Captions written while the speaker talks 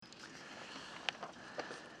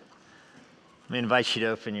Let me invite you to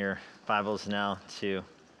open your Bibles now to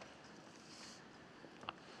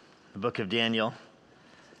the book of Daniel,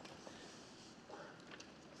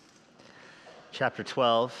 chapter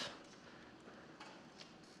 12.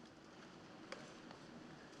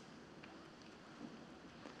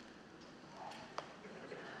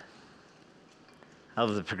 I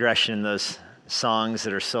love the progression in those songs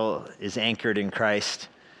that is anchored in Christ.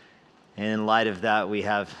 And in light of that, we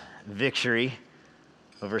have victory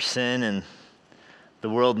over sin and the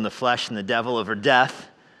world and the flesh and the devil, over death.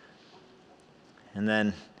 And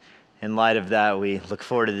then in light of that, we look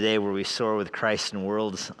forward to the day where we soar with Christ in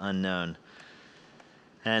worlds unknown.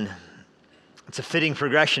 And it's a fitting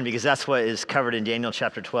progression because that's what is covered in Daniel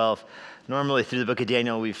chapter 12. Normally through the book of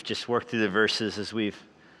Daniel, we've just worked through the verses as we've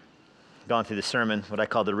gone through the sermon, what I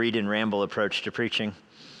call the read and ramble approach to preaching.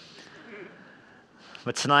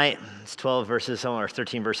 But tonight, it's 12 verses, or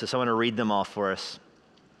 13 verses. I want to read them all for us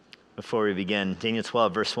before we begin. Daniel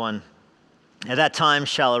 12, verse 1. At that time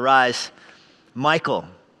shall arise Michael,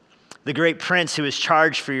 the great prince who is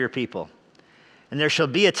charged for your people. And there shall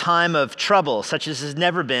be a time of trouble, such as has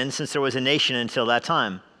never been since there was a nation until that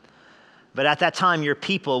time. But at that time your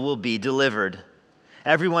people will be delivered.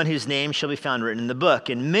 Everyone whose name shall be found written in the book.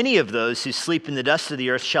 And many of those who sleep in the dust of the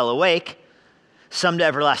earth shall awake, some to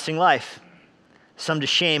everlasting life, some to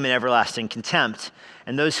shame and everlasting contempt.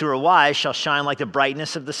 And those who are wise shall shine like the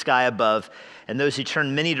brightness of the sky above, and those who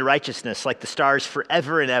turn many to righteousness like the stars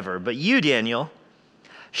forever and ever. But you, Daniel,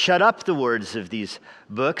 shut up the words of these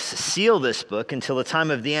books, seal this book until the time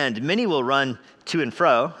of the end. Many will run to and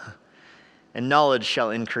fro, and knowledge shall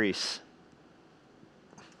increase.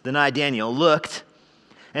 Then I, Daniel, looked,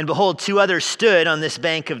 and behold, two others stood on this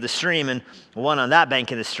bank of the stream, and one on that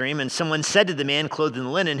bank of the stream. And someone said to the man clothed in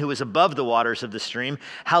linen who was above the waters of the stream,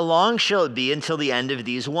 how long shall it be until the end of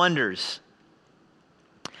these wonders?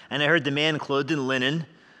 And I heard the man clothed in linen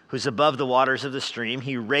who's above the waters of the stream.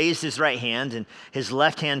 He raised his right hand and his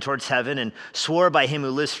left hand towards heaven and swore by him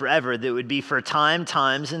who lives forever that it would be for a time,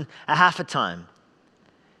 times, and a half a time.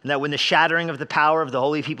 And that when the shattering of the power of the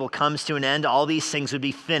holy people comes to an end, all these things would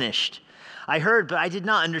be finished. I heard, but I did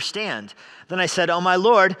not understand. Then I said, "O my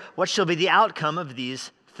Lord, what shall be the outcome of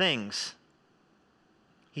these things?"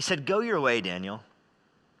 He said, "Go your way, Daniel,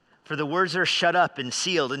 for the words are shut up and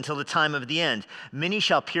sealed until the time of the end. Many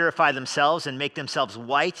shall purify themselves and make themselves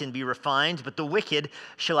white and be refined, but the wicked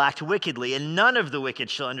shall act wickedly, and none of the wicked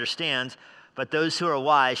shall understand, but those who are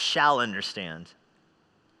wise shall understand.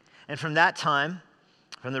 And from that time,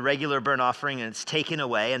 from the regular burnt offering, and it's taken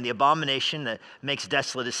away, and the abomination that makes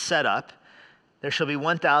desolate is set up, there shall be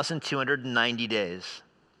 1,290 days.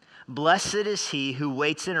 Blessed is he who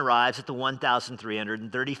waits and arrives at the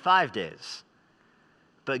 1,335 days.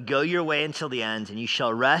 But go your way until the end, and you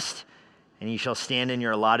shall rest, and you shall stand in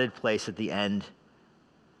your allotted place at the end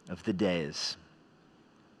of the days."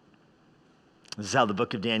 This is how the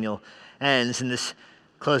book of Daniel ends, and this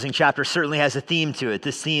closing chapter certainly has a theme to it,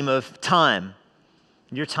 this theme of time.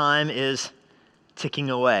 Your time is ticking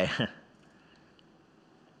away.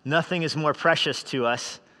 Nothing is more precious to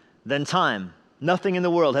us than time. Nothing in the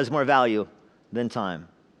world has more value than time.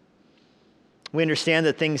 We understand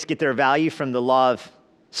that things get their value from the law of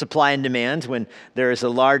supply and demand. When there is a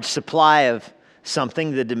large supply of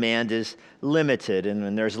something, the demand is limited. And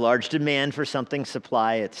when there's large demand for something,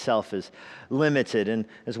 supply itself is limited. And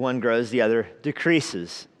as one grows, the other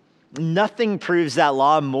decreases. Nothing proves that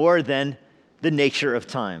law more than the nature of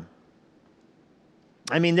time.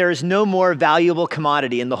 I mean, there is no more valuable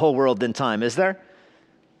commodity in the whole world than time, is there?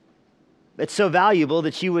 It's so valuable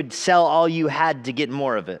that you would sell all you had to get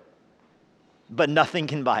more of it. But nothing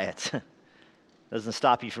can buy it. Doesn't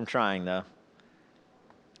stop you from trying, though.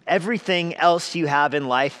 Everything else you have in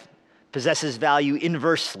life possesses value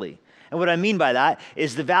inversely. And what I mean by that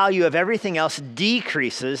is the value of everything else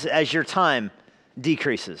decreases as your time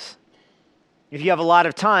decreases. If you have a lot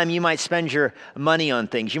of time, you might spend your money on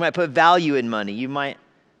things. You might put value in money. You might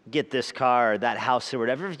get this car or that house or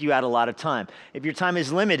whatever if you had a lot of time. If your time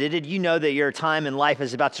is limited and you know that your time in life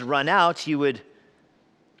is about to run out, you would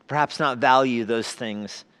perhaps not value those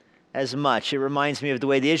things as much. It reminds me of the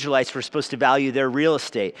way the Israelites were supposed to value their real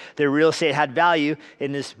estate. Their real estate had value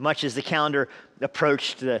in as much as the calendar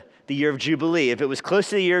approached the year of Jubilee. If it was close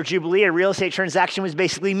to the year of Jubilee, a real estate transaction was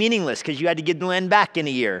basically meaningless because you had to get the land back in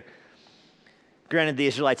a year. Granted, the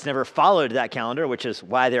Israelites never followed that calendar, which is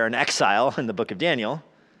why they're in exile in the book of Daniel.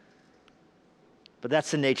 But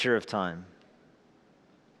that's the nature of time.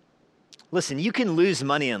 Listen, you can lose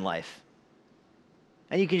money in life,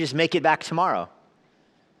 and you can just make it back tomorrow.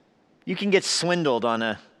 You can get swindled on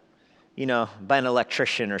by an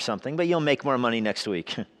electrician or something, but you'll make more money next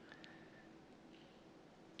week.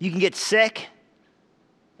 You can get sick,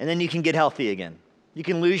 and then you can get healthy again. You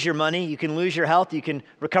can lose your money, you can lose your health, you can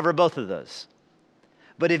recover both of those.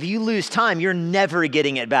 But if you lose time, you're never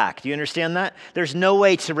getting it back. Do you understand that? There's no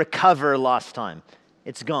way to recover lost time.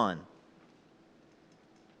 It's gone.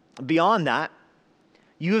 Beyond that,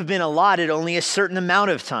 you have been allotted only a certain amount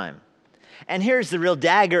of time. And here's the real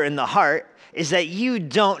dagger in the heart, is that you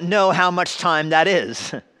don't know how much time that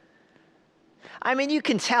is. I mean, you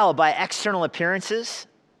can tell by external appearances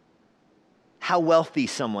how wealthy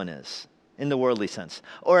someone is in the worldly sense.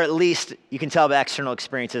 Or at least you can tell by external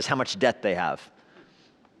experiences how much debt they have.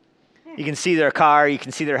 You can see their car, you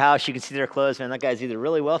can see their house, you can see their clothes. Man, that guy's either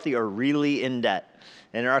really wealthy or really in debt.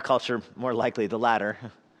 And in our culture, more likely the latter.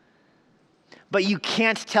 But you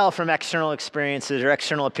can't tell from external experiences or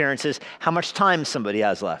external appearances how much time somebody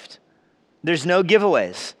has left. There's no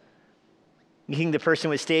giveaways. You think the person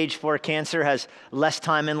with stage 4 cancer has less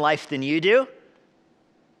time in life than you do?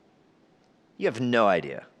 You have no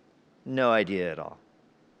idea. No idea at all.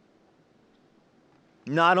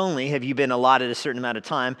 Not only have you been allotted a certain amount of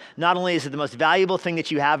time, not only is it the most valuable thing that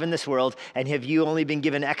you have in this world, and have you only been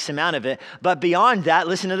given X amount of it, but beyond that,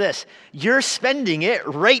 listen to this, you're spending it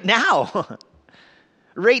right now.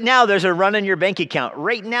 Right now, there's a run on your bank account.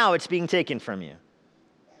 Right now, it's being taken from you.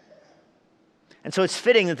 And so it's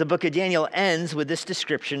fitting that the book of Daniel ends with this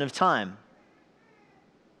description of time.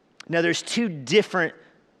 Now, there's two different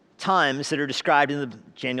times that are described in the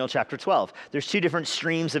Daniel chapter 12. There's two different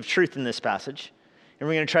streams of truth in this passage. And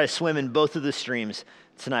we're going to try to swim in both of the streams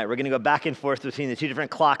tonight. We're going to go back and forth between the two different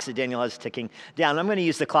clocks that Daniel has ticking down. I'm going to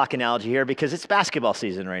use the clock analogy here because it's basketball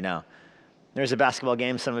season right now. There's a basketball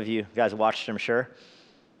game. Some of you guys watched, I'm sure.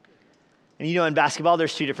 And you know in basketball,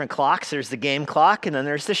 there's two different clocks. There's the game clock, and then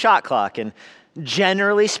there's the shot clock. And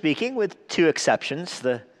generally speaking, with two exceptions,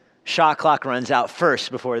 the shot clock runs out first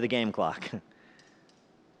before the game clock.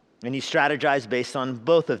 And you strategize based on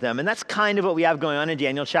both of them. And that's kind of what we have going on in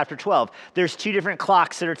Daniel chapter 12. There's two different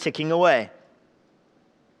clocks that are ticking away.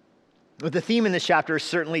 But the theme in this chapter is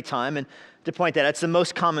certainly time. And to point that, it's the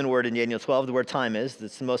most common word in Daniel 12. The word time is.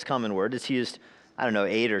 It's the most common word. It's used,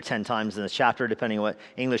 8 or 10 times in this chapter, depending on what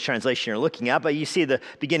English translation you're looking at. But you see the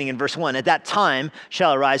beginning in verse 1. At that time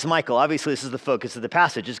shall arise Michael. Obviously, this is the focus of the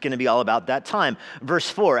passage. It's going to be all about that time. Verse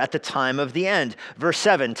 4, at the time of the end. Verse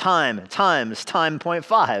 7, times, point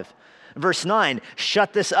 5. Verse 9,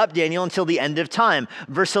 shut this up, Daniel, until the end of time.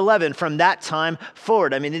 Verse 11, from that time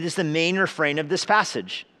forward. It is the main refrain of this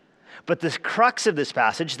passage. But the crux of this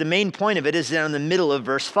passage, the main point of it, is down in the middle of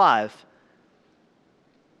verse 5.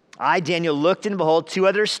 I, Daniel, looked, and behold, two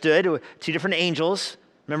others stood, two different angels.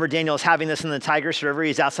 Remember, Daniel is having this in the Tigris River.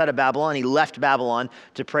 He's outside of Babylon. He left Babylon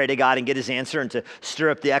to pray to God and get his answer and to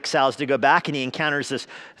stir up the exiles to go back. And he encounters this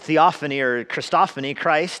theophany or Christophany,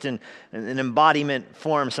 Christ, in an embodiment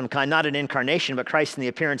form, some kind, not an incarnation, but Christ in the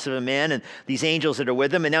appearance of a man and these angels that are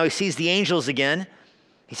with him. And now he sees the angels again.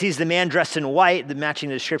 He sees the man dressed in white, matching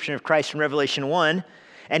the description of Christ from Revelation 1.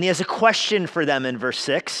 And he has a question for them in verse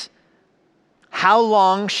 6. How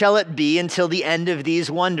long shall it be until the end of these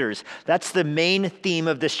wonders? That's the main theme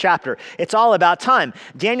of this chapter. It's all about time.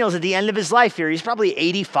 Daniel's at the end of his life here. He's probably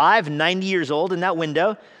 85, 90 years old in that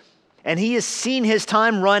window. And he has seen his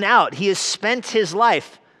time run out. He has spent his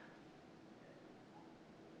life.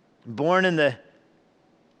 Born in the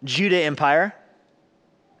Judah Empire.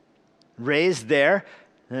 Raised there.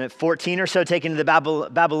 And at 14 or so taken to the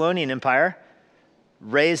Babylonian Empire.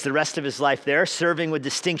 Raised the rest of his life there, serving with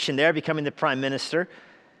distinction there, becoming the prime minister.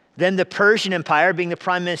 Then the Persian Empire, being the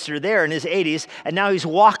prime minister there in his 80s, and now he's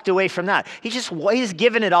walked away from that. He's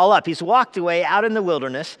given it all up. He's walked away out in the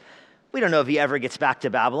wilderness. We don't know if he ever gets back to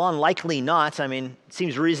Babylon. Likely not. It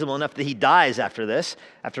seems reasonable enough that he dies after this,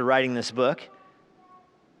 after writing this book.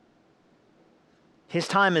 His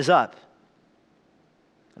time is up.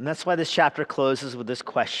 And that's why this chapter closes with this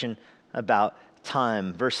question about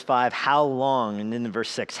time. Verse 5, how long? And then in verse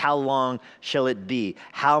 6, how long shall it be?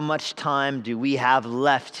 How much time do we have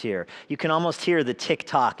left here? You can almost hear the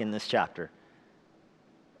tick-tock in this chapter.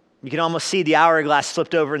 You can almost see the hourglass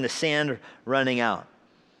slipped over in the sand running out.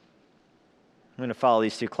 I'm going to follow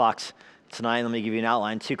these two clocks tonight. Let me give you an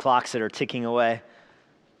outline. Two clocks that are ticking away.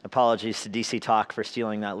 Apologies to DC Talk for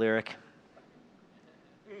stealing that lyric.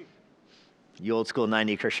 You old school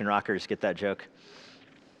 90 Christian rockers get that joke.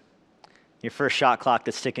 Your first shot clock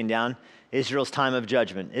that's ticking down Israel's time of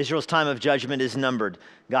judgment. Israel's time of judgment is numbered.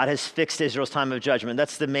 God has fixed Israel's time of judgment.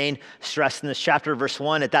 That's the main stress in this chapter, verse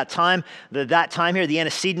 1. At that time, that time here, the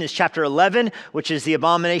antecedent is chapter 11, which is the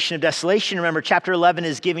abomination of desolation. Remember, chapter 11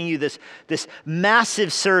 is giving you this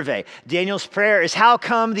massive survey. Daniel's prayer is, how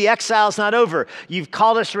come the exile's not over? You've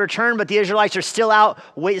called us to return, but the Israelites are still out.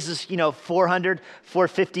 This is,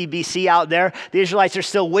 450 BC out there. The Israelites are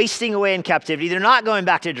still wasting away in captivity. They're not going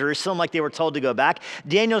back to Jerusalem like they were told to go back.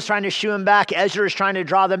 Daniel's trying to shoo them back. Ezra is trying to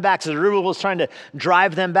draw them back. Zerubbabel is trying to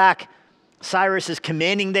drive them back. Cyrus is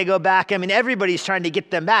commanding they go back. I mean, everybody's trying to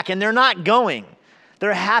get them back, and they're not going.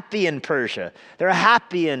 They're happy in Persia. They're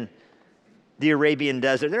happy in the Arabian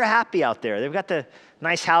desert. They're happy out there. They've got the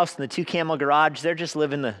nice house and the 2-camel garage. They're just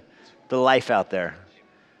living the life out there.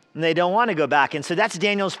 And they don't want to go back. And so that's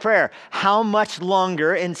Daniel's prayer. How much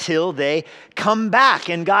longer until they come back?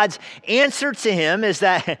 And God's answer to him is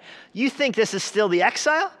that, you think this is still the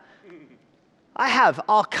exile? I have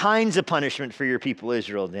all kinds of punishment for your people,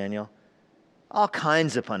 Israel, Daniel. All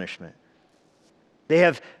kinds of punishment. They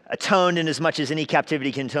have atoned in as much as any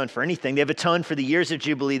captivity can atone for anything. They've atoned for the years of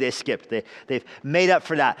Jubilee they skipped. They've made up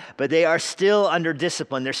for that. But they are still under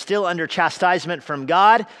discipline. They're still under chastisement from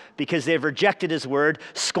God because they've rejected his word,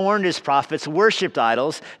 scorned his prophets, worshiped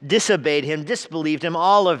idols, disobeyed him, disbelieved him,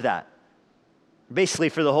 all of that. Basically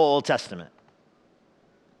for the whole Old Testament.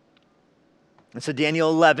 And so Daniel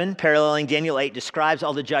 11, paralleling Daniel 8, describes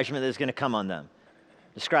all the judgment that is going to come on them.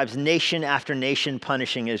 Describes nation after nation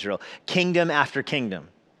punishing Israel, kingdom after kingdom.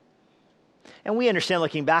 And we understand,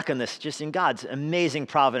 looking back on this, just in God's amazing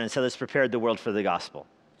providence, how this prepared the world for the gospel.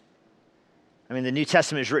 I mean, the New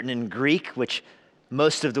Testament is written in Greek, which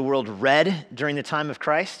most of the world read during the time of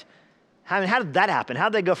Christ. How did that happen? How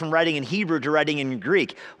did they go from writing in Hebrew to writing in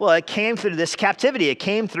Greek? Well, it came through this captivity. It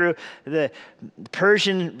came through the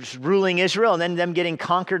Persians ruling Israel and then them getting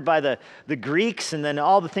conquered by the Greeks, and then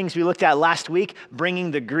all the things we looked at last week,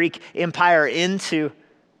 bringing the Greek Empire into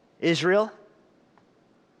Israel.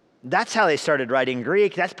 That's how they started writing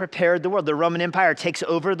Greek. That's prepared the world. The Roman Empire takes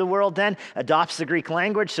over the world then, adopts the Greek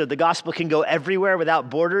language so the gospel can go everywhere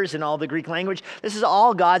without borders in all the Greek language. This is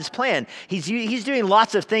all God's plan. He's doing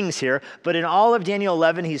lots of things here, but in all of Daniel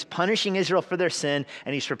 11, he's punishing Israel for their sin,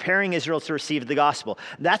 and he's preparing Israel to receive the gospel.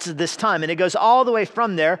 That's this time, and it goes all the way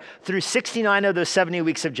from there through 69 of those 70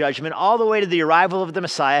 weeks of judgment, all the way to the arrival of the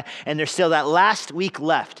Messiah, and there's still that last week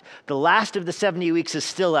left. The last of the 70 weeks is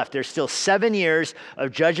still left. There's still 7 years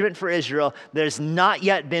of judgment for Israel that has not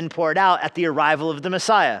yet been poured out at the arrival of the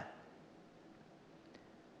Messiah.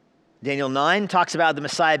 Daniel 9 talks about the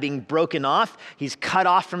Messiah being broken off. He's cut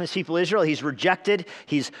off from his people Israel. He's rejected.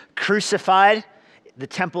 He's crucified. The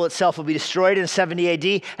temple itself will be destroyed in 70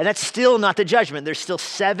 AD, and that's still not the judgment. There's still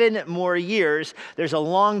 7 more years. There's a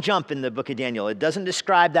long jump in the book of Daniel. It doesn't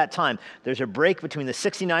describe that time. There's a break between the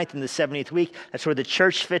 69th and the 70th week. That's where the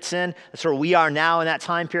church fits in. That's where we are now in that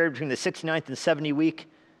time period between the 69th and 70th week.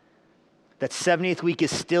 That 70th week is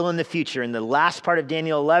still in the future. And the last part of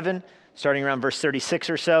Daniel 11, starting around verse 36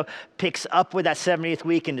 or so, picks up with that 70th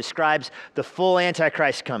week and describes the full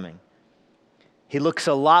Antichrist coming. He looks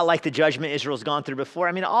a lot like the judgment Israel's gone through before.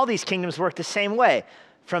 I mean, all these kingdoms work the same way.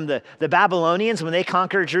 From the Babylonians, when they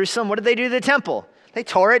conquered Jerusalem, what did they do to the temple? They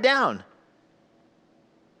tore it down.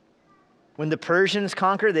 When the Persians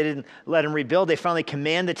conquered, they didn't let them rebuild. They finally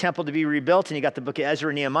command the temple to be rebuilt, and you got the book of Ezra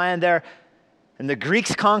and Nehemiah in there. And the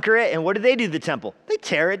Greeks conquer it, and what do they do to the temple? They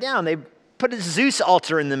tear it down. They put a Zeus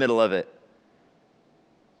altar in the middle of it.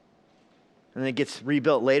 And then it gets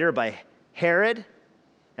rebuilt later by Herod,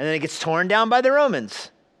 and then it gets torn down by the Romans.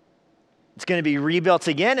 It's going to be rebuilt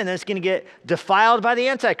again, and then it's going to get defiled by the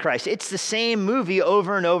Antichrist. It's the same movie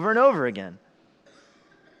over and over and over again.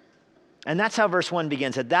 And that's how verse 1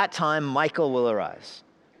 begins. At that time, Michael will arise.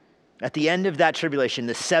 At the end of that tribulation,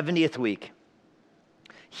 the 70th week,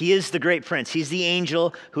 he is the great prince. He's the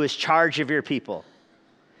angel who has charge of your people.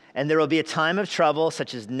 And there will be a time of trouble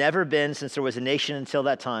such as never been since there was a nation until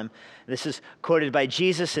that time. This is quoted by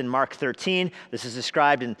Jesus in Mark 13. This is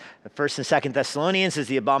described in 1st and 2nd Thessalonians as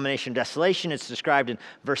the abomination of desolation. It's described in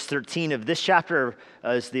verse 13 of this chapter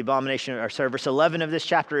as the abomination, verse 11 of this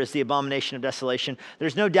chapter is the abomination of desolation.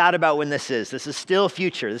 There's no doubt about when this is. This is still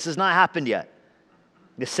future. This has not happened yet.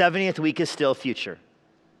 The 70th week is still future.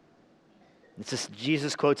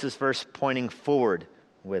 Jesus quotes this verse pointing forward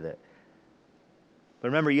with it. But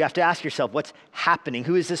remember, you have to ask yourself, what's happening?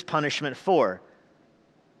 Who is this punishment for?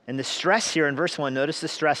 And the stress here in verse 1, notice the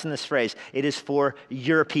stress in this phrase. It is for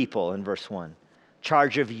your people in verse 1.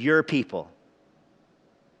 Charge of your people.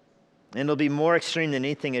 And it'll be more extreme than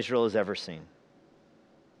anything Israel has ever seen.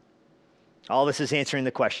 All this is answering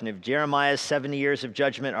the question, if Jeremiah's 70 years of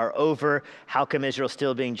judgment are over, how come Israel's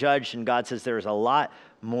still being judged? And God says there is a lot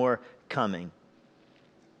more coming.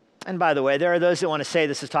 And by the way, there are those that want to say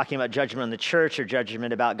this is talking about judgment on the church or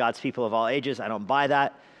judgment about God's people of all ages. I don't buy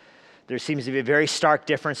that. There seems to be a very stark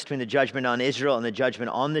difference between the judgment on Israel and the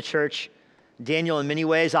judgment on the church. Daniel, in many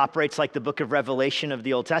ways, operates like the book of Revelation of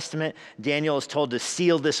the Old Testament. Daniel is told to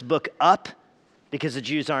seal this book up because the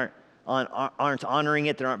Jews aren't honoring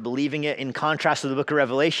it, they aren't believing it, in contrast to the book of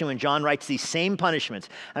Revelation when John writes these same punishments.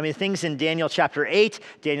 I mean, things in Daniel chapter 8,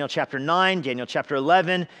 Daniel chapter 9, Daniel chapter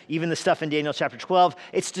 11, even the stuff in Daniel chapter 12,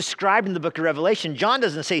 it's described in the book of Revelation. John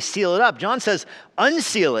doesn't say seal it up. John says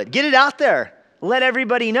unseal it, get it out there, let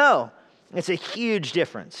everybody know. It's a huge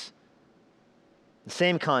difference. The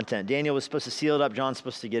same content. Daniel was supposed to seal it up, John's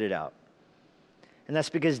supposed to get it out. And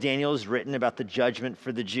that's because Daniel is written about the judgment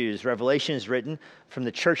for the Jews. Revelation is written from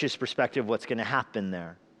the church's perspective, what's going to happen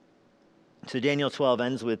there. So Daniel 12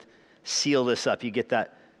 ends with seal this up. You get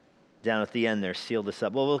that down at the end there, seal this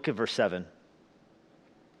up. Well, we'll look at verse 7.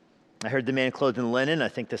 I heard the man clothed in linen. I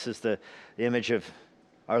think this is the image of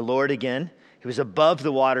our Lord again. He was above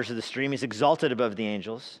the waters of the stream. He's exalted above the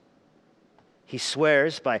angels. He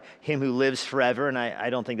swears by him who lives forever. And I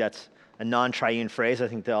don't think that's a non-triune phrase. I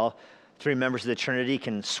think they all three members of the Trinity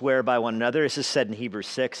can swear by one another. This is said in Hebrews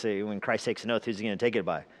 6. When Christ takes an oath, who's he going to take it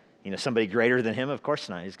by? Somebody greater than him? Of course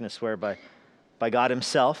not. He's going to swear by God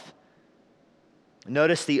himself.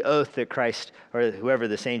 Notice the oath that Christ, or whoever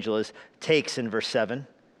this angel is, takes in verse 7,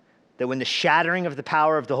 that when the shattering of the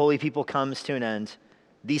power of the holy people comes to an end,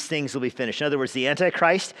 these things will be finished. In other words, the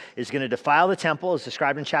Antichrist is going to defile the temple, as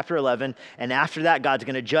described in chapter 11, and after that, God's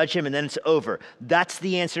going to judge him, and then it's over. That's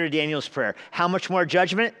the answer to Daniel's prayer. How much more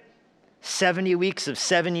judgment? 70 weeks of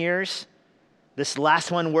 7 years. This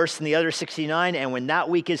last one worse than the other 69, and when that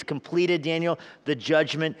week is completed, Daniel, the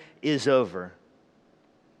judgment is over.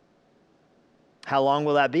 How long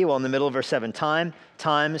will that be? Well, in the middle of verse 7, time,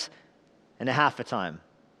 times, and a half a time.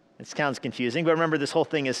 It sounds confusing, but remember this whole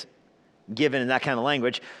thing is given in that kind of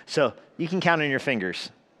language, so you can count on your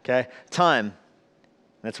fingers, okay? Time,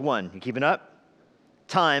 that's 1. You keeping up?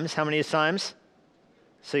 Times, how many is times?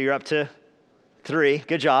 So you're up to 3,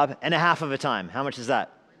 good job, and a half of a time. How much is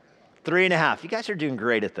that? 3.5. You guys are doing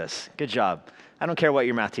great at this. Good job. I don't care what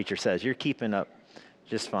your math teacher says. You're keeping up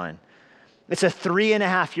just fine. It's a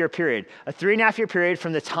 3.5 year period. A 3.5 year period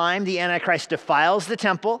from the time the Antichrist defiles the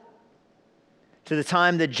temple to the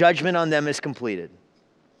time the judgment on them is completed.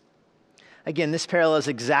 Again, this parallels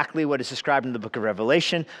exactly what is described in the book of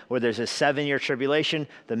Revelation, where there's a 7-year tribulation.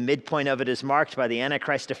 The midpoint of it is marked by the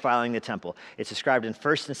Antichrist defiling the temple. It's described in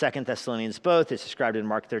 1st and 2nd Thessalonians both. It's described in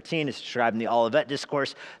Mark 13. It's described in the Olivet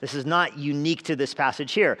Discourse. This is not unique to this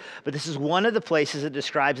passage here, but this is one of the places that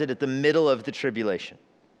describes it at the middle of the tribulation.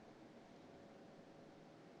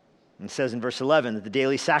 It says in verse 11 that the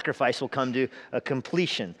daily sacrifice will come to a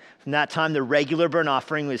completion. From that time, the regular burnt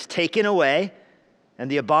offering was taken away, and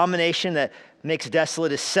the abomination that makes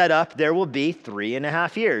desolate is set up. There will be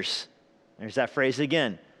 3.5 years. There's that phrase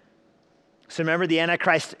again. So remember, the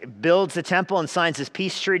Antichrist builds the temple and signs his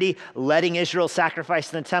peace treaty, letting Israel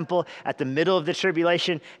sacrifice in the temple. At the middle of the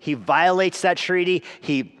tribulation, he violates that treaty.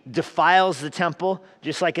 He defiles the temple,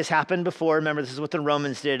 just like has happened before. Remember, this is what the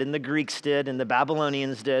Romans did, and the Greeks did, and the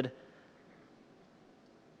Babylonians did.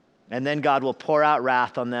 And then God will pour out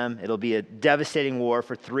wrath on them. It'll be a devastating war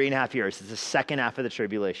for 3.5 years. It's the second half of the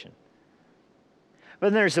tribulation. But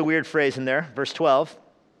then there's a weird phrase in there, verse 12.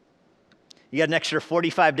 You got an extra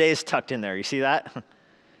 45 days tucked in there. You see that?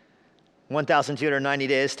 1,290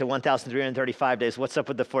 days to 1,335 days. What's up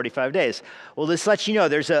with the 45 days? Well, this lets you know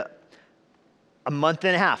there's a month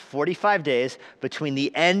and a half, 45 days between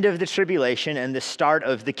the end of the tribulation and the start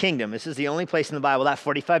of the kingdom. This is the only place in the Bible that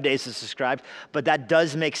 45 days is described, but that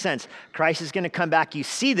does make sense. Christ is going to come back. You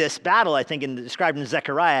see this battle, I think, described in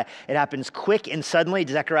Zechariah. It happens quick and suddenly,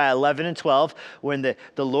 Zechariah 11 and 12, when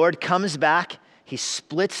the Lord comes back. He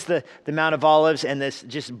splits the Mount of Olives, and this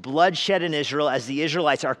just bloodshed in Israel as the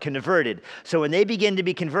Israelites are converted. So when they begin to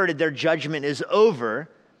be converted, their judgment is over,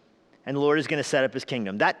 and the Lord is going to set up his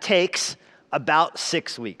kingdom. That takes about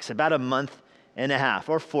 6 weeks, about a month and a half,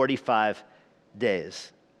 or 45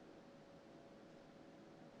 days.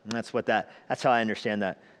 And that's how I understand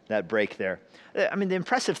that break there. I mean, the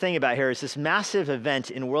impressive thing about here is this massive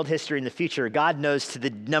event in world history in the future, God knows to the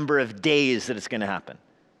number of days that it's going to happen.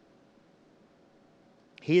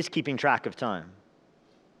 He is keeping track of time.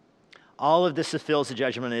 All of this fulfills the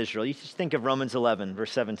judgment on Israel. You just think of Romans 11,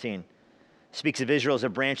 verse 17. It speaks of Israel as a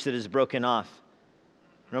branch that is broken off.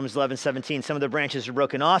 Romans 11:17, some of the branches were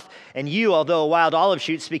broken off, and you, although a wild olive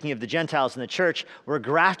shoot, speaking of the Gentiles in the church, were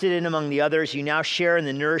grafted in among the others. You now share in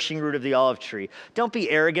the nourishing root of the olive tree. Don't be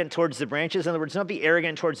arrogant towards the branches. In other words, don't be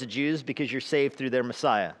arrogant towards the Jews because you're saved through their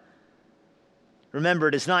Messiah. Remember,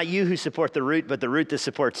 it is not you who support the root, but the root that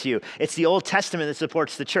supports you. It's the Old Testament that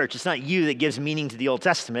supports the church. It's not you that gives meaning to the Old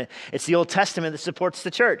Testament. It's the Old Testament that supports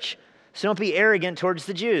the church. So don't be arrogant towards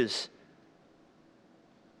the Jews.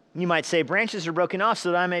 You might say, branches are broken off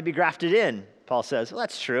so that I may be grafted in. Paul says, well,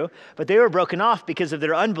 that's true. But they were broken off because of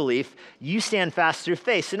their unbelief. You stand fast through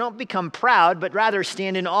faith. So don't become proud, but rather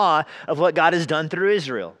stand in awe of what God has done through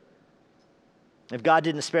Israel. If God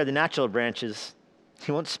didn't spare the natural branches,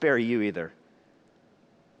 he won't spare you either.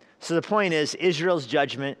 So the point is, Israel's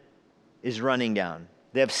judgment is running down.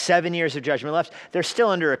 They have 7 years of judgment left. They're still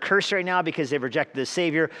under a curse right now because they've rejected the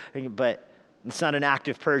Savior, but it's not an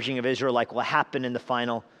active purging of Israel like will happen in the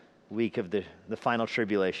final week of the final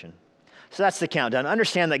tribulation. So that's the countdown.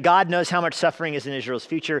 Understand that God knows how much suffering is in Israel's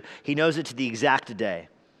future. He knows it to the exact day.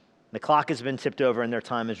 The clock has been tipped over and their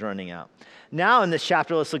time is running out. Now in this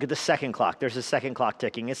chapter, let's look at the second clock. There's a second clock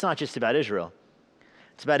ticking. It's not just about Israel.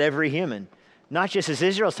 It's about every human. Not just is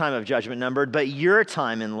Israel's time of judgment numbered, but your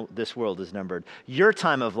time in this world is numbered. Your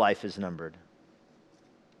time of life is numbered.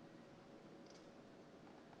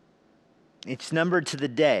 It's numbered to the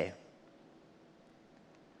day.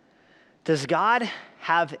 Does God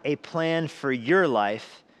have a plan for your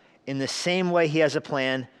life in the same way he has a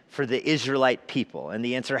plan for the Israelite people? And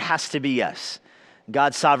the answer has to be yes.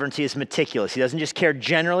 God's sovereignty is meticulous. He doesn't just care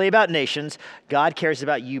generally about nations. God cares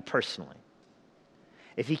about you personally.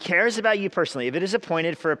 If he cares about you personally, if it is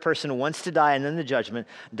appointed for a person once to die and then the judgment,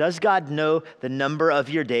 does God know the number of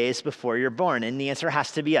your days before you're born? And the answer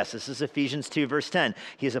has to be yes. This is Ephesians 2, verse 10.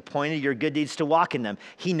 He has appointed your good deeds to walk in them.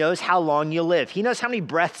 He knows how long you'll live. He knows how many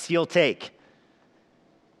breaths you'll take.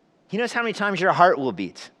 He knows how many times your heart will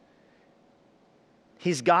beat.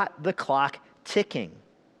 He's got the clock ticking.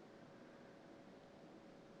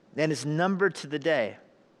 And it's numbered to the day.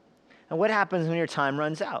 And what happens when your time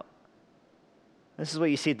runs out? This is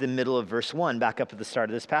what you see at the middle of verse 1, back up at the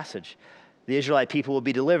start of this passage. The Israelite people will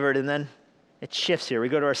be delivered, and then it shifts here. We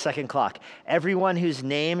go to our second clock. Everyone whose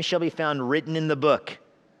name shall be found written in the book.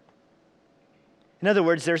 In other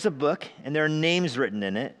words, there's a book, and there are names written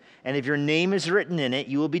in it. And if your name is written in it,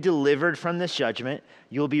 you will be delivered from this judgment.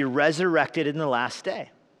 You will be resurrected in the last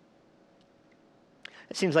day.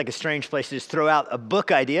 It seems like a strange place to just throw out a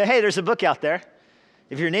book idea. Hey, there's a book out there.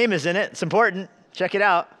 If your name is in it, it's important. Check it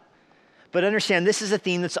out. But understand, this is a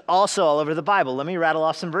theme that's also all over the Bible. Let me rattle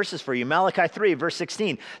off some verses for you. Malachi 3, verse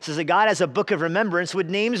 16 says that God has a book of remembrance with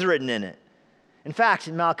names written in it. In fact,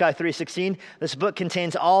 in Malachi 3:16, this book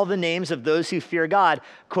contains all the names of those who fear God,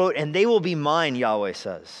 quote, and they will be mine, Yahweh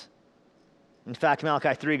says. In fact,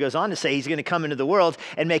 Malachi 3 goes on to say he's going to come into the world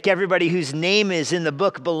and make everybody whose name is in the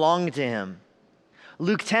book belong to him.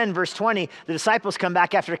 Luke 10, verse 20, the disciples come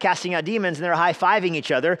back after casting out demons and they're high-fiving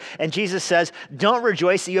each other. And Jesus says, don't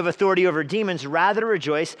rejoice that you have authority over demons. Rather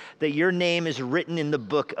rejoice that your name is written in the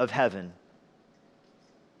book of heaven.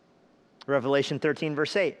 Revelation 13,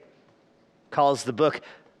 verse 8, calls the book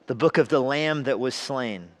of the Lamb that was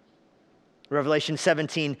slain. Revelation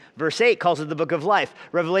 17, verse 8 calls it the book of life.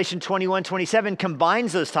 Revelation 21, 27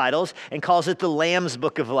 combines those titles and calls it the Lamb's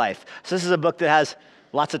book of life. So this is a book that has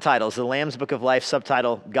lots of titles. The Lamb's Book of Life,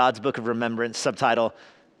 subtitle, God's Book of Remembrance, subtitle,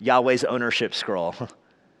 Yahweh's Ownership Scroll.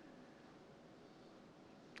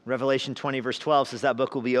 Revelation 20, verse 12 says that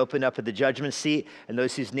book will be opened up at the judgment seat, and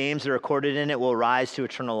those whose names are recorded in it will rise to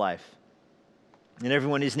eternal life. And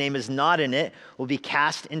everyone whose name is not in it will be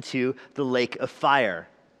cast into the lake of fire.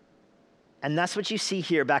 And that's what you see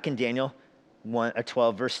here back in Daniel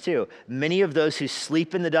 12, verse 2. Many of those who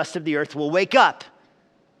sleep in the dust of the earth will wake up,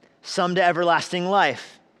 some to everlasting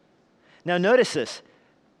life. Now notice this,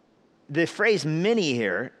 the phrase many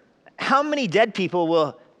here, how many dead people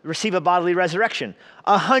will receive a bodily resurrection?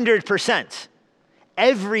 100%.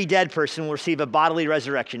 Every dead person will receive a bodily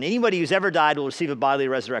resurrection. Anybody who's ever died will receive a bodily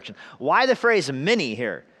resurrection. Why the phrase many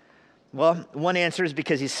here? Well, one answer is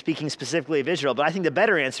because he's speaking specifically of Israel, but I think the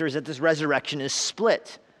better answer is that this resurrection is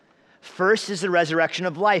split. First is the resurrection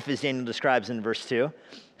of life, as Daniel describes in verse 2.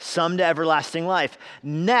 Some to everlasting life.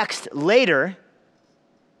 Next, later,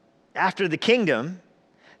 after the kingdom,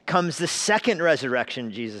 comes the second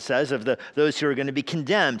resurrection, Jesus says, of those who are going to be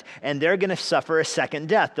condemned, and they're going to suffer a second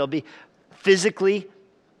death. They'll be physically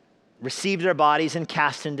receive their bodies and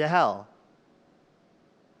cast into hell.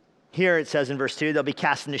 Here it says in verse 2, they'll be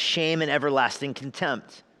cast into shame and everlasting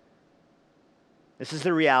contempt. This is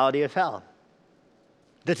the reality of hell.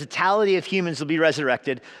 The totality of humans will be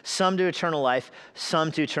resurrected, some to eternal life,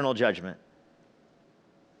 some to eternal judgment.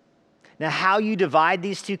 Now, how you divide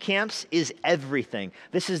these two camps is everything.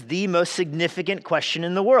 This is the most significant question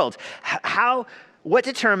in the world. What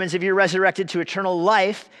determines if you're resurrected to eternal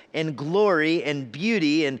life and glory and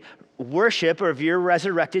beauty and worship, or if you're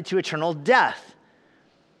resurrected to eternal death?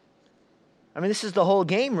 I mean, this is the whole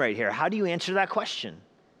game right here. How do you answer that question?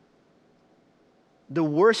 The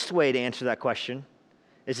worst way to answer that question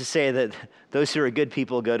is to say that those who are good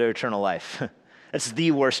people go to eternal life. That's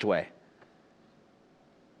the worst way.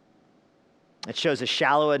 It shows a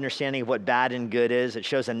shallow understanding of what bad and good is. It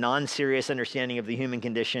shows a non-serious understanding of the human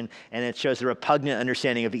condition, and it shows a repugnant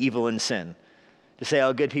understanding of evil and sin. To say,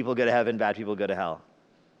 oh, good people go to heaven, bad people go to hell.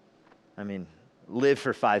 I mean, live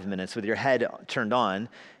for 5 minutes with your head turned on,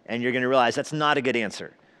 and you're going to realize that's not a good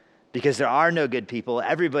answer. Because there are no good people.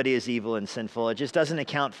 Everybody is evil and sinful. It just doesn't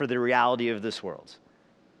account for the reality of this world.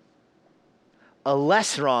 A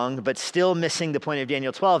less wrong, but still missing the point of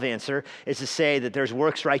Daniel 12 answer, is to say that there's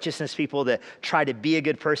works righteousness people that try to be a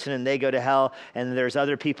good person and they go to hell, and there's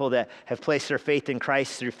other people that have placed their faith in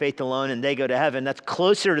Christ through faith alone and they go to heaven. That's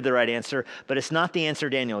closer to the right answer, but it's not the answer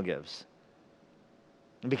Daniel gives.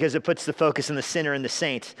 Because it puts the focus on the sinner and the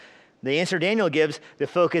saint. The answer Daniel gives, the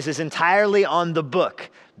focus is entirely on the book.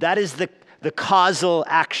 That is the causal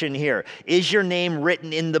action here. Is your name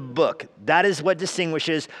written in the book? That is what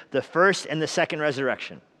distinguishes the first and the second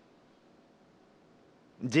resurrection.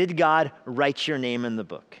 Did God write your name in the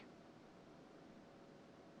book?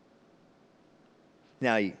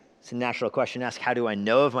 Now, it's a natural question to ask, how do I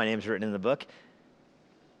know if my name's written in the book?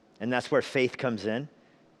 And that's where faith comes in.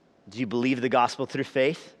 Do you believe the gospel through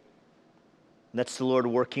faith? That's the Lord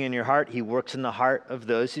working in your heart. He works in the heart of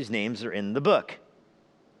those whose names are in the book.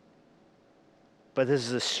 But this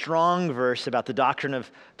is a strong verse about the doctrine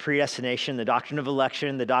of predestination, the doctrine of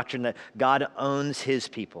election, the doctrine that God owns his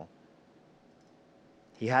people.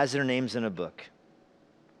 He has their names in a book.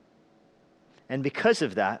 And because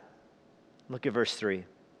of that, look at verse 3.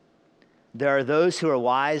 There are those who are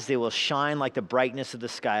wise, they will shine like the brightness of the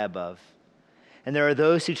sky above. And there are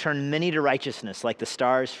those who turn many to righteousness, like the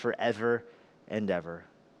stars forever and ever.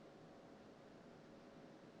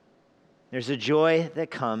 There's a joy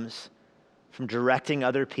that comes from directing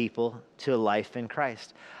other people to a life in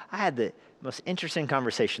Christ. I had the most interesting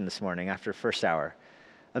conversation this morning after first hour.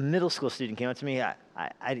 A middle school student came up to me.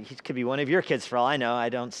 He could be one of your kids for all I know. I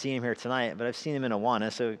don't see him here tonight, but I've seen him in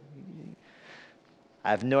Awana, so I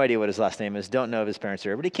have no idea what his last name is, don't know if his parents are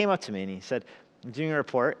here. But he came up to me and he said, I'm doing a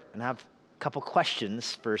report and I have a couple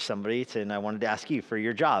questions for somebody and I wanted to ask you for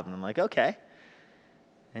your job. And I'm like, okay.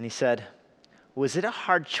 And he said, was it a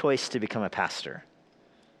hard choice to become a pastor?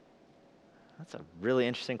 That's a really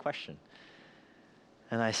interesting question.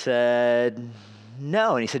 And I said,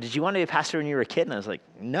 no. And he said, did you want to be a pastor when you were a kid? And I was like,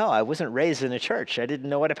 no, I wasn't raised in a church. I didn't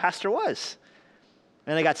know what a pastor was.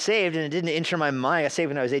 And I got saved, and it didn't enter my mind. I got saved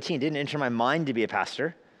when I was 18. It didn't enter my mind to be a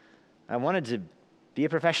pastor. I wanted to be a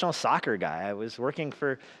professional soccer guy. I was working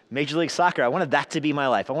for Major League Soccer. I wanted that to be my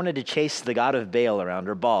life. I wanted to chase the god of Baal around,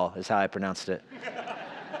 or Baal is how I pronounced it.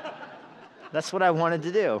 That's what I wanted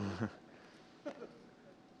to do.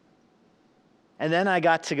 And then I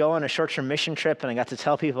got to go on a short-term mission trip, and I got to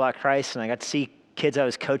tell people about Christ, and I got to see kids I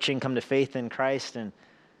was coaching come to faith in Christ. And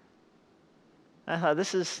I thought,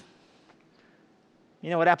 this is,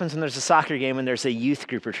 what happens when there's a soccer game and there's a youth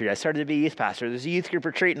group retreat? I started to be a youth pastor. There's a youth group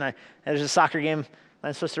retreat, and there's a soccer game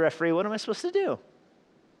I'm supposed to referee. What am I supposed to do?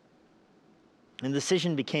 And the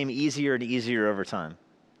decision became easier and easier over time.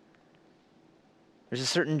 There's a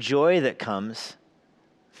certain joy that comes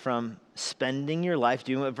from spending your life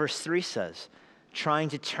doing what verse 3 says, trying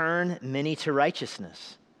to turn many to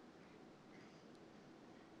righteousness.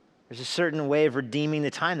 There's a certain way of redeeming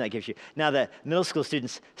the time that gives you. Now, the middle school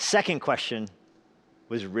student's second question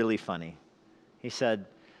was really funny. He said,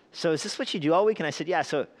 so is this what you do all week? And I said, yeah.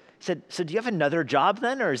 So he said, so do you have another job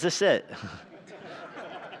then, or is this it?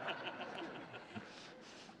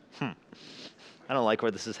 I don't like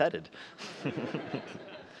where this is headed.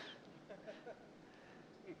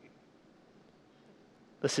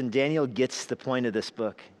 Listen, Daniel gets the point of this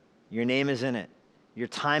book. Your name is in it. Your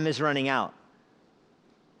time is running out.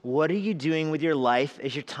 What are you doing with your life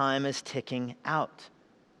as your time is ticking out?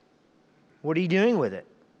 What are you doing with it?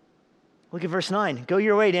 Look at verse 9. Go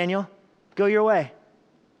your way, Daniel. Go your way.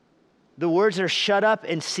 The words are shut up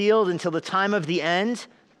and sealed until the time of the end.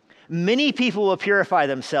 Many people will purify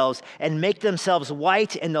themselves and make themselves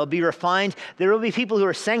white, and they'll be refined. There will be people who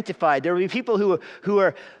are sanctified. There will be people who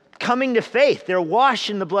are coming to faith. They're washed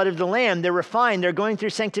in the blood of the Lamb. They're refined. They're going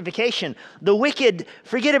through sanctification. The wicked,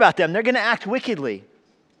 forget about them. They're going to act wickedly.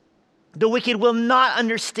 The wicked will not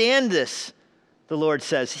understand this, the Lord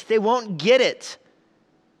says. They won't get it.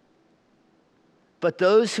 But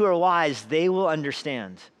those who are wise, they will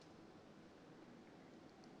understand.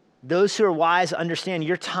 Those who are wise understand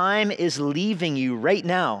your time is leaving you right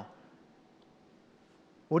now.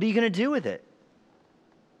 What are you going to do with it?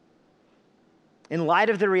 In light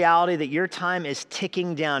of the reality that your time is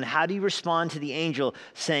ticking down, how do you respond to the angel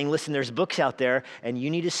saying, listen, there's books out there, and you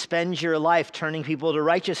need to spend your life turning people to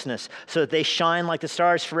righteousness so that they shine like the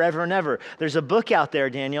stars forever and ever? There's a book out there,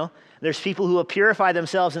 Daniel. There's people who will purify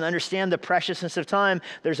themselves and understand the preciousness of time.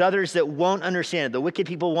 There's others that won't understand it. The wicked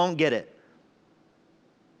people won't get it.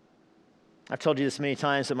 I've told you this many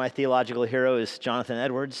times that my theological hero is Jonathan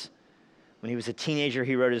Edwards. When he was a teenager,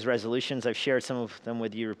 he wrote his resolutions. I've shared some of them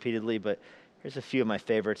with you repeatedly, but here's a few of my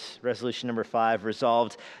favorites. Resolution number 5,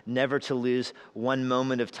 resolved never to lose one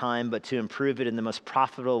moment of time, but to improve it in the most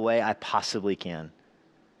profitable way I possibly can.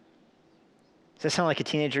 Does that sound like a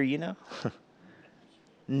teenager you know?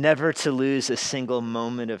 Never to lose a single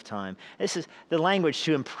moment of time. This is the language,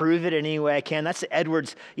 to improve it in any way I can. That's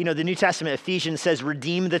Edwards. You know, the New Testament, Ephesians says,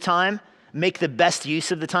 redeem the time. Make the best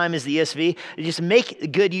use of the time is the ESV. Just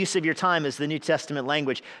make good use of your time is the New Testament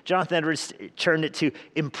language. Jonathan Edwards turned it to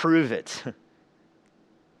improve it.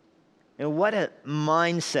 And what a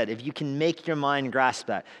mindset if you can make your mind grasp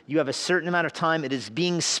that. You have a certain amount of time, it is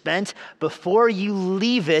being spent. Before you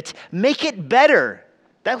leave it, make it better.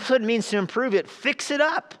 That's what it means to improve it. Fix it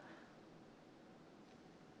up.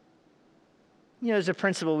 You know, there's a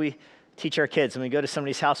principle we teach our kids. When we go to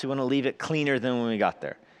somebody's house, we want to leave it cleaner than when we got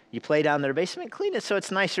there. You play down their basement, clean it so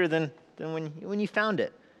it's nicer than when you found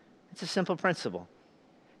it. It's a simple principle.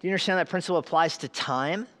 Do you understand that principle applies to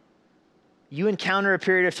time? You encounter a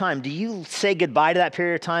period of time. Do you say goodbye to that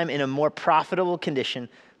period of time in a more profitable condition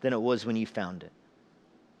than it was when you found it?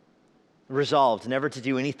 Resolved never to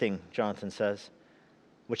do anything, Jonathan says,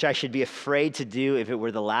 which I should be afraid to do if it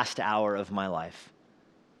were the last hour of my life.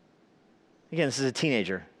 Again, this is a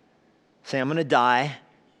teenager saying, I'm going to die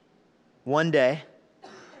one day,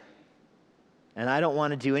 and I don't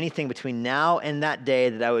want to do anything between now and that day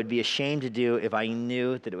that I would be ashamed to do if I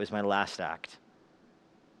knew that it was my last act.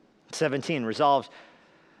 17, resolved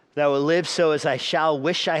that I will live so as I shall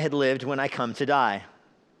wish I had lived when I come to die.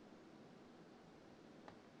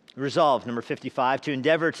 Resolved, number 55, to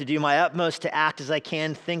endeavor to do my utmost to act as I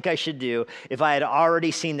can think I should do if I had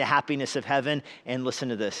already seen the happiness of heaven, and listen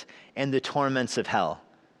to this, and the torments of hell.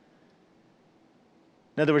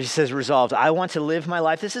 In other words, he says resolved, I want to live my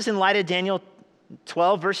life. This is in light of Daniel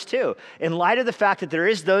 12, verse 2. In light of the fact that there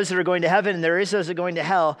is those that are going to heaven and there is those that are going to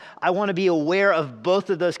hell, I want to be aware of both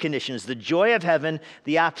of those conditions, the joy of heaven,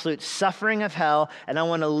 the absolute suffering of hell, and I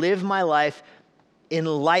want to live my life in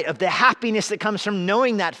light of the happiness that comes from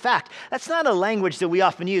knowing that fact. That's not a language that we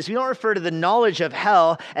often use. We don't refer to the knowledge of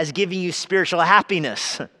hell as giving you spiritual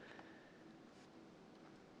happiness.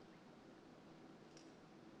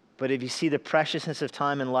 But if you see the preciousness of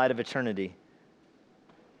time in light of eternity,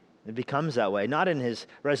 it becomes that way. Not in his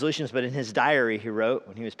resolutions, but in his diary he wrote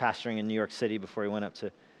when he was pastoring in New York City before he went up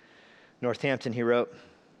to Northampton. He wrote,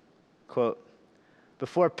 quote,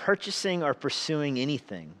 before purchasing or pursuing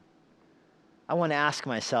anything, I want to ask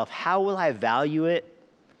myself, how will I value it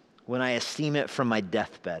when I esteem it from my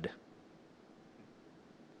deathbed?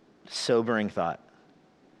 Sobering thought.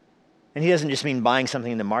 And he doesn't just mean buying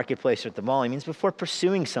something in the marketplace or at the mall. He means before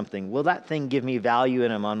pursuing something, will that thing give me value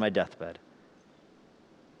and I'm on my deathbed?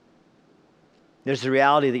 There's the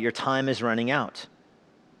reality that your time is running out.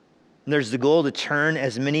 And there's the goal to turn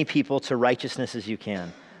as many people to righteousness as you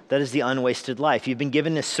can. That is the unwasted life. You've been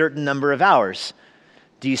given a certain number of hours.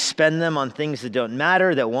 Do you spend them on things that don't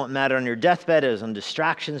matter, that won't matter on your deathbed, as on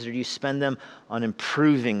distractions, or do you spend them on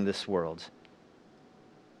improving this world?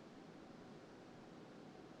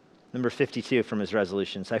 Number 52 from his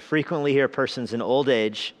resolutions. I frequently hear persons in old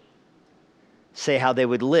age say how they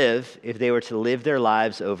would live if they were to live their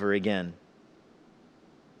lives over again.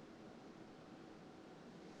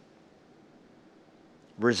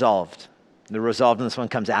 Resolved. The resolved in this one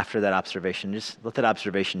comes after that observation. Just let that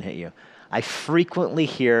observation hit you. I frequently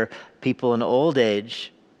hear people in old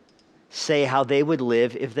age say how they would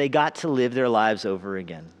live if they got to live their lives over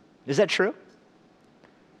again. Is that true?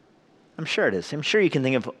 I'm sure it is. I'm sure you can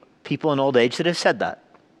think of people in old age that have said that.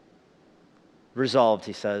 Resolved,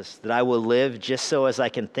 he says, that I will live just so as I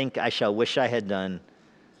can think I shall wish I had done,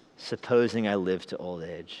 supposing I live to old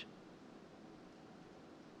age.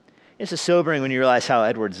 It's sobering when you realize how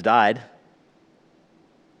Edwards died.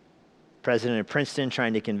 President of Princeton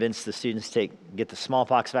trying to convince the students to get the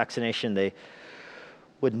smallpox vaccination. They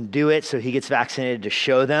wouldn't do it, so he gets vaccinated to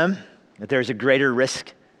show them that there's a greater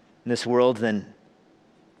risk in this world than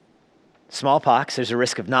smallpox. There's a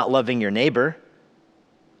risk of not loving your neighbor.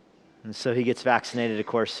 And so he gets vaccinated. Of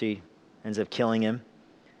course, he ends up killing him,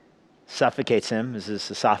 suffocates him as his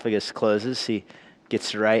esophagus closes. He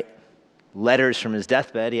gets to write letters from his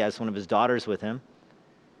deathbed. He has one of his daughters with him.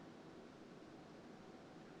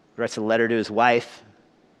 He writes a letter to his wife.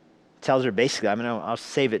 Tells her basically, I'll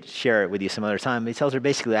save it, share it with you some other time. But he tells her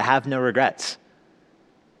basically, I have no regrets.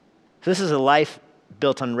 So this is a life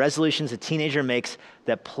built on resolutions a teenager makes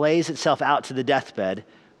that plays itself out to the deathbed,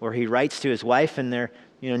 where he writes to his wife and their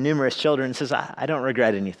numerous children and says, I don't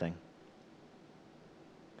regret anything.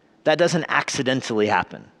 That doesn't accidentally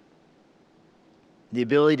happen. The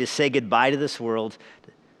ability to say goodbye to this world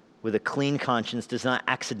with a clean conscience does not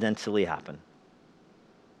accidentally happen.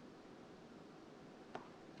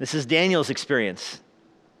 This is Daniel's experience.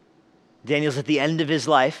 Daniel's at the end of his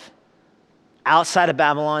life, outside of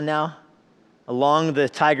Babylon now, along the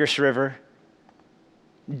Tigris River,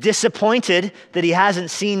 disappointed that he hasn't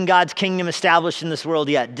seen God's kingdom established in this world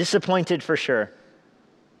yet. Disappointed for sure.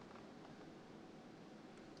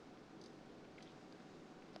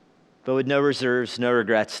 But with no reserves, no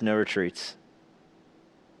regrets, no retreats.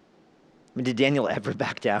 Did Daniel ever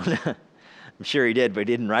back down? I'm sure he did, but he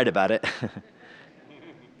didn't write about it.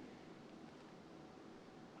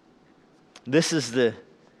 This is the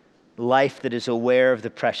life that is aware of the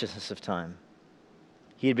preciousness of time.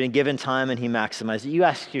 He had been given time and he maximized it. You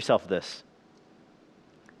ask yourself this.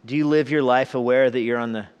 Do you live your life aware that you're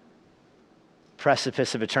on the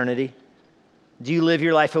precipice of eternity? Do you live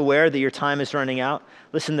your life aware that your time is running out?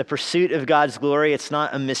 Listen, the pursuit of God's glory, it's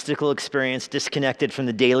not a mystical experience disconnected from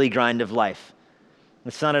the daily grind of life.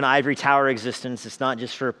 It's not an ivory tower existence. It's not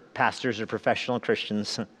just for pastors or professional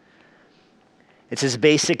Christians. It's as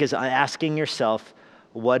basic as asking yourself,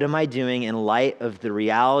 what am I doing in light of the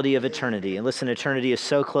reality of eternity? And listen, eternity is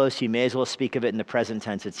so close, you may as well speak of it in the present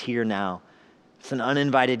tense. It's here now. It's an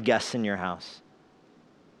uninvited guest in your house.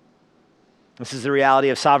 This is the reality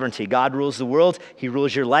of sovereignty. God rules the world. He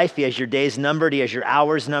rules your life. He has your days numbered. He has your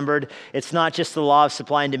hours numbered. It's not just the law of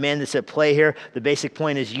supply and demand that's at play here. The basic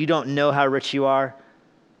point is you don't know how rich you are.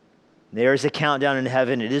 There is a countdown in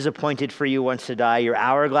heaven. It is appointed for you once to die. Your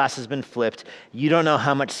hourglass has been flipped. You don't know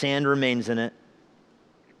how much sand remains in it.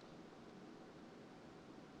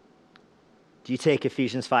 Do you take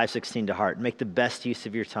Ephesians 5:16 to heart? Make the best use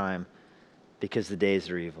of your time because the days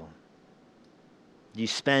are evil. Do you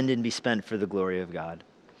spend and be spent for the glory of God?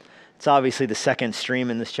 It's obviously the second stream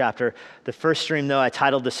in this chapter. The first stream, though, I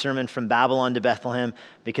titled the sermon From Babylon to Bethlehem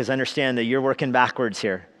because I understand that you're working backwards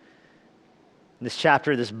here. This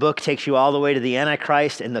chapter, this book takes you all the way to the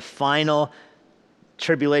Antichrist and the final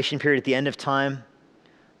tribulation period at the end of time.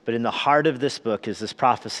 But in the heart of this book is this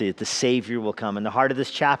prophecy that the Savior will come. And the heart of this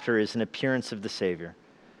chapter is an appearance of the Savior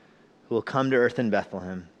who will come to earth in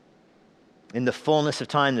Bethlehem. In the fullness of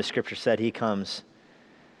time, the scripture said, he comes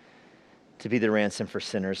to be the ransom for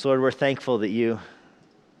sinners. Lord, we're thankful that you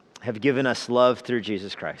have given us love through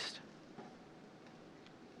Jesus Christ.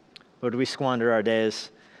 Lord, we squander our days.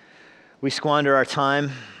 We squander our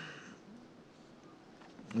time,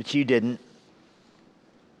 but you didn't.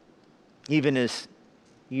 Even as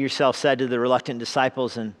you yourself said to the reluctant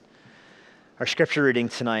disciples in our scripture reading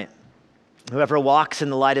tonight, whoever walks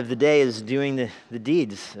in the light of the day is doing the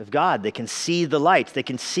deeds of God. They can see the light. They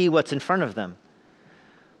can see what's in front of them.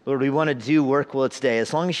 Lord, we want to do work while it's day.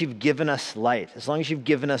 As long as you've given us light, as long as you've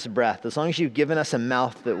given us breath, as long as you've given us a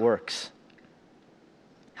mouth that works,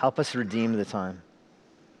 help us redeem the time.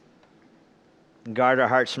 And guard our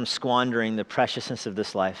hearts from squandering the preciousness of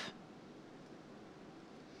this life.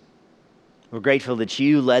 We're grateful that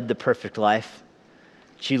you led the perfect life,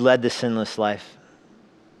 that you led the sinless life.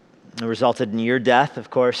 It resulted in your death, of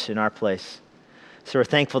course, in our place. So we're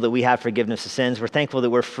thankful that we have forgiveness of sins. We're thankful that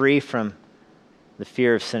we're free from the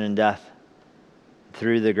fear of sin and death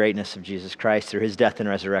through the greatness of Jesus Christ, through his death and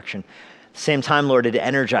resurrection. At the same time, Lord, it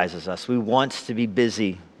energizes us. We want to be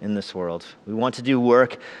busy in this world. We want to do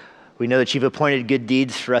work. We know that you've appointed good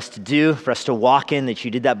deeds for us to do, for us to walk in, that you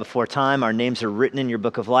did that before time. Our names are written in your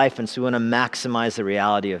book of life, and so we want to maximize the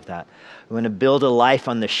reality of that. We want to build a life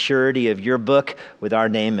on the surety of your book with our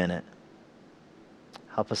name in it.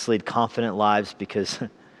 Help us lead confident lives because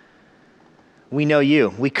we know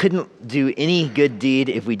you. We couldn't do any good deed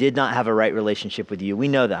if we did not have a right relationship with you. We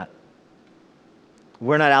know that.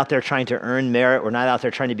 We're not out there trying to earn merit. We're not out there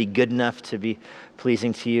trying to be good enough to be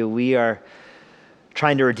pleasing to you. We are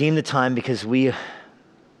trying to redeem the time because we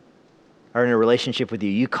are in a relationship with you.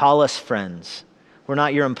 You call us friends. We're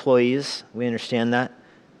not your employees. We understand that.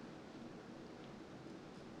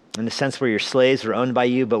 In the sense we're your slaves, we're owned by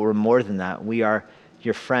you, but we're more than that. We are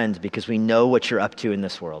your friend, because we know what you're up to in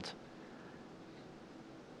this world.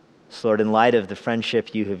 So Lord, in light of the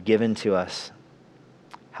friendship you have given to us,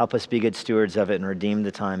 help us be good stewards of it and redeem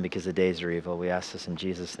the time because the days are evil. We ask this in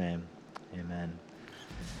Jesus' name. Amen.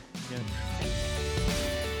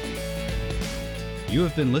 You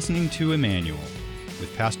have been listening to Emmanuel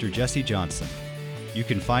with Pastor Jesse Johnson. You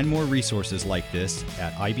can find more resources like this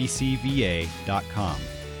at ibcva.com.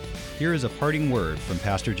 Here is a parting word from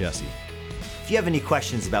Pastor Jesse. If you have any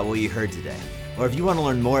questions about what you heard today, or if you want to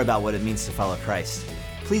learn more about what it means to follow Christ,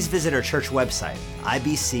 please visit our church website,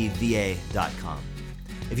 ibcva.com.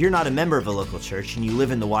 If you're not a member of a local church and you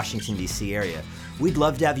live in the Washington, D.C. area, we'd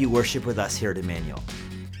love to have you worship with us here at Emmanuel.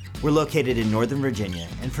 We're located in Northern Virginia,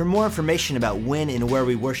 and for more information about when and where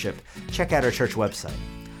we worship, check out our church website.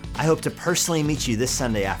 I hope to personally meet you this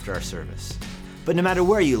Sunday after our service. But no matter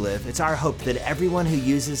where you live, it's our hope that everyone who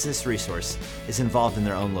uses this resource is involved in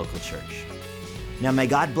their own local church. Now may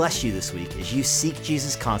God bless you this week as you seek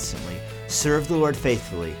Jesus constantly, serve the Lord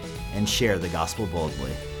faithfully, and share the gospel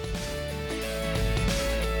boldly.